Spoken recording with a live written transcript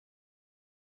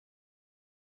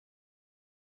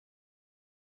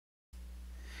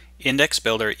Index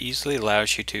Builder easily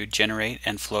allows you to generate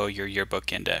and flow your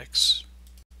yearbook index.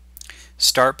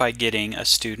 Start by getting a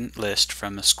student list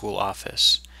from the school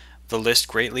office. The list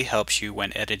greatly helps you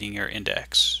when editing your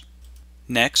index.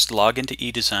 Next, log into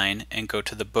eDesign and go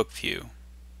to the book view.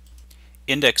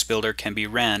 Index Builder can be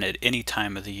ran at any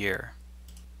time of the year.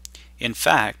 In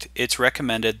fact, it's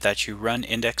recommended that you run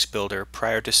Index Builder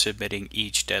prior to submitting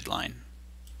each deadline.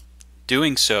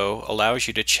 Doing so allows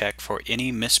you to check for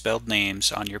any misspelled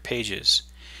names on your pages.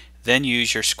 Then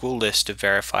use your school list to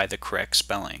verify the correct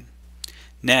spelling.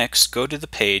 Next, go to the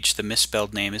page the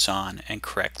misspelled name is on and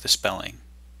correct the spelling.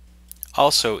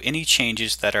 Also, any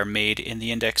changes that are made in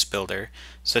the Index Builder,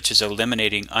 such as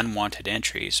eliminating unwanted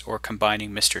entries or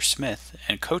combining Mr. Smith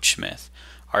and Coach Smith,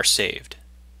 are saved.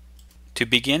 To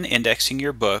begin indexing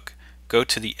your book, go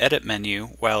to the Edit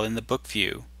menu while in the book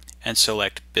view and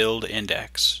select Build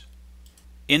Index.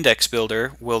 Index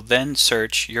Builder will then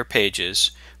search your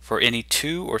pages for any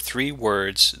 2 or 3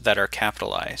 words that are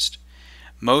capitalized.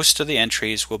 Most of the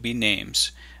entries will be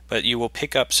names, but you will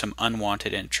pick up some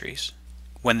unwanted entries.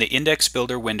 When the Index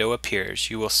Builder window appears,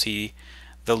 you will see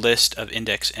the list of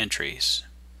index entries.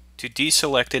 To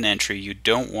deselect an entry you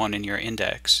don't want in your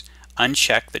index,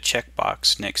 uncheck the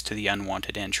checkbox next to the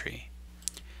unwanted entry.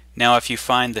 Now if you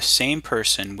find the same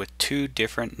person with 2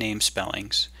 different name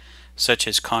spellings, such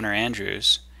as Connor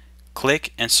Andrews,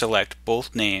 click and select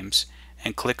both names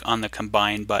and click on the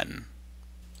Combine button.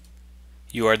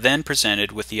 You are then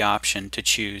presented with the option to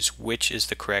choose which is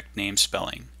the correct name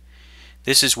spelling.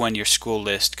 This is when your school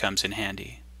list comes in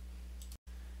handy.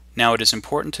 Now it is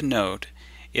important to note,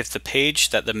 if the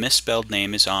page that the misspelled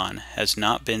name is on has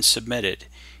not been submitted,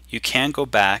 you can go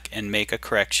back and make a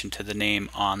correction to the name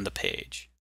on the page.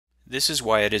 This is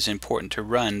why it is important to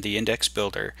run the Index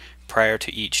Builder prior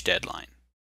to each deadline.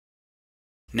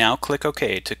 Now click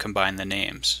OK to combine the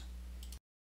names.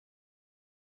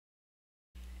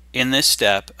 In this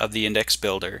step of the Index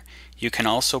Builder, you can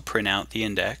also print out the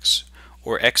index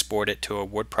or export it to a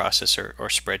word processor or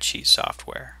spreadsheet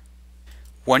software.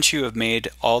 Once you have made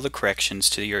all the corrections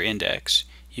to your index,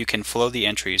 you can flow the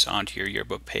entries onto your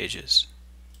yearbook pages.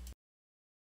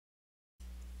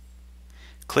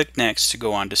 Click Next to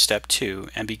go on to Step 2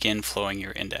 and begin flowing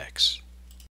your index.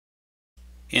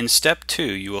 In Step 2,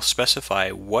 you will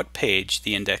specify what page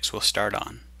the index will start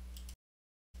on,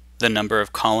 the number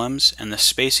of columns and the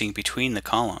spacing between the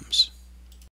columns.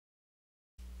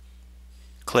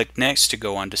 Click Next to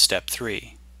go on to Step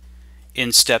 3.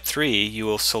 In Step 3, you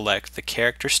will select the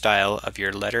character style of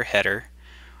your letter header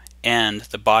and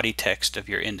the body text of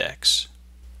your index.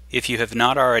 If you have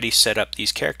not already set up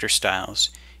these character styles,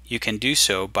 you can do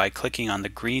so by clicking on the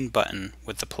green button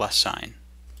with the plus sign.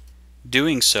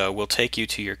 Doing so will take you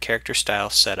to your character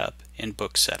style setup in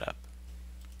Book Setup.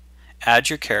 Add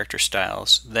your character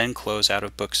styles, then close out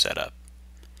of Book Setup.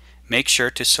 Make sure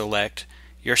to select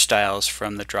your styles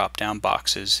from the drop-down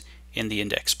boxes in the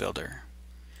Index Builder.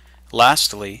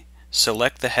 Lastly,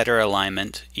 select the header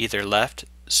alignment, either left,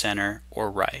 center, or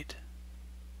right.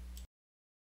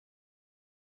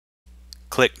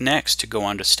 Click Next to go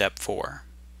on to Step 4.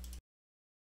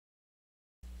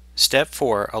 Step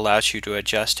 4 allows you to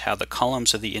adjust how the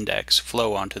columns of the index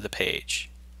flow onto the page.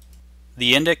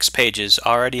 The index pages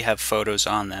already have photos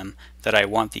on them that I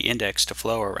want the index to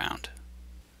flow around.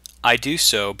 I do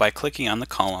so by clicking on the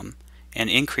column and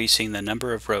increasing the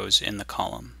number of rows in the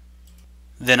column.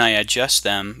 Then I adjust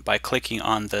them by clicking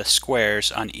on the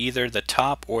squares on either the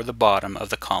top or the bottom of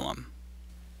the column.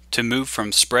 To move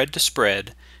from spread to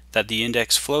spread that the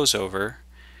index flows over,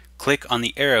 click on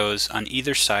the arrows on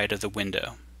either side of the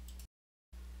window.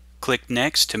 Click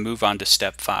Next to move on to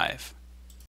Step 5.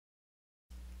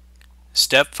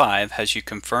 Step 5 has you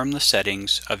confirm the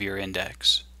settings of your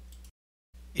index.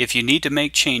 If you need to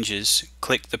make changes,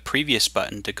 click the previous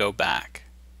button to go back.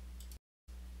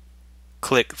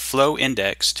 Click Flow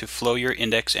Index to flow your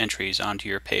index entries onto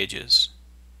your pages.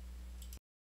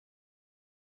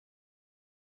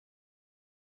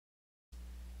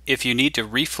 If you need to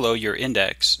reflow your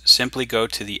index, simply go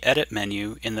to the Edit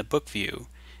menu in the book view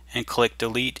and click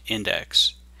Delete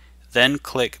Index. Then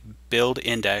click Build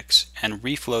Index and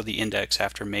reflow the index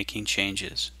after making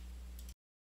changes.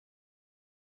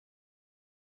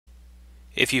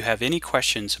 If you have any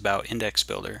questions about Index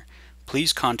Builder,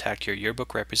 please contact your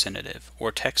yearbook representative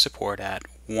or tech support at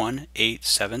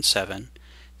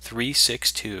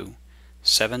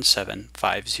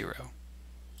 1-877-362-7750.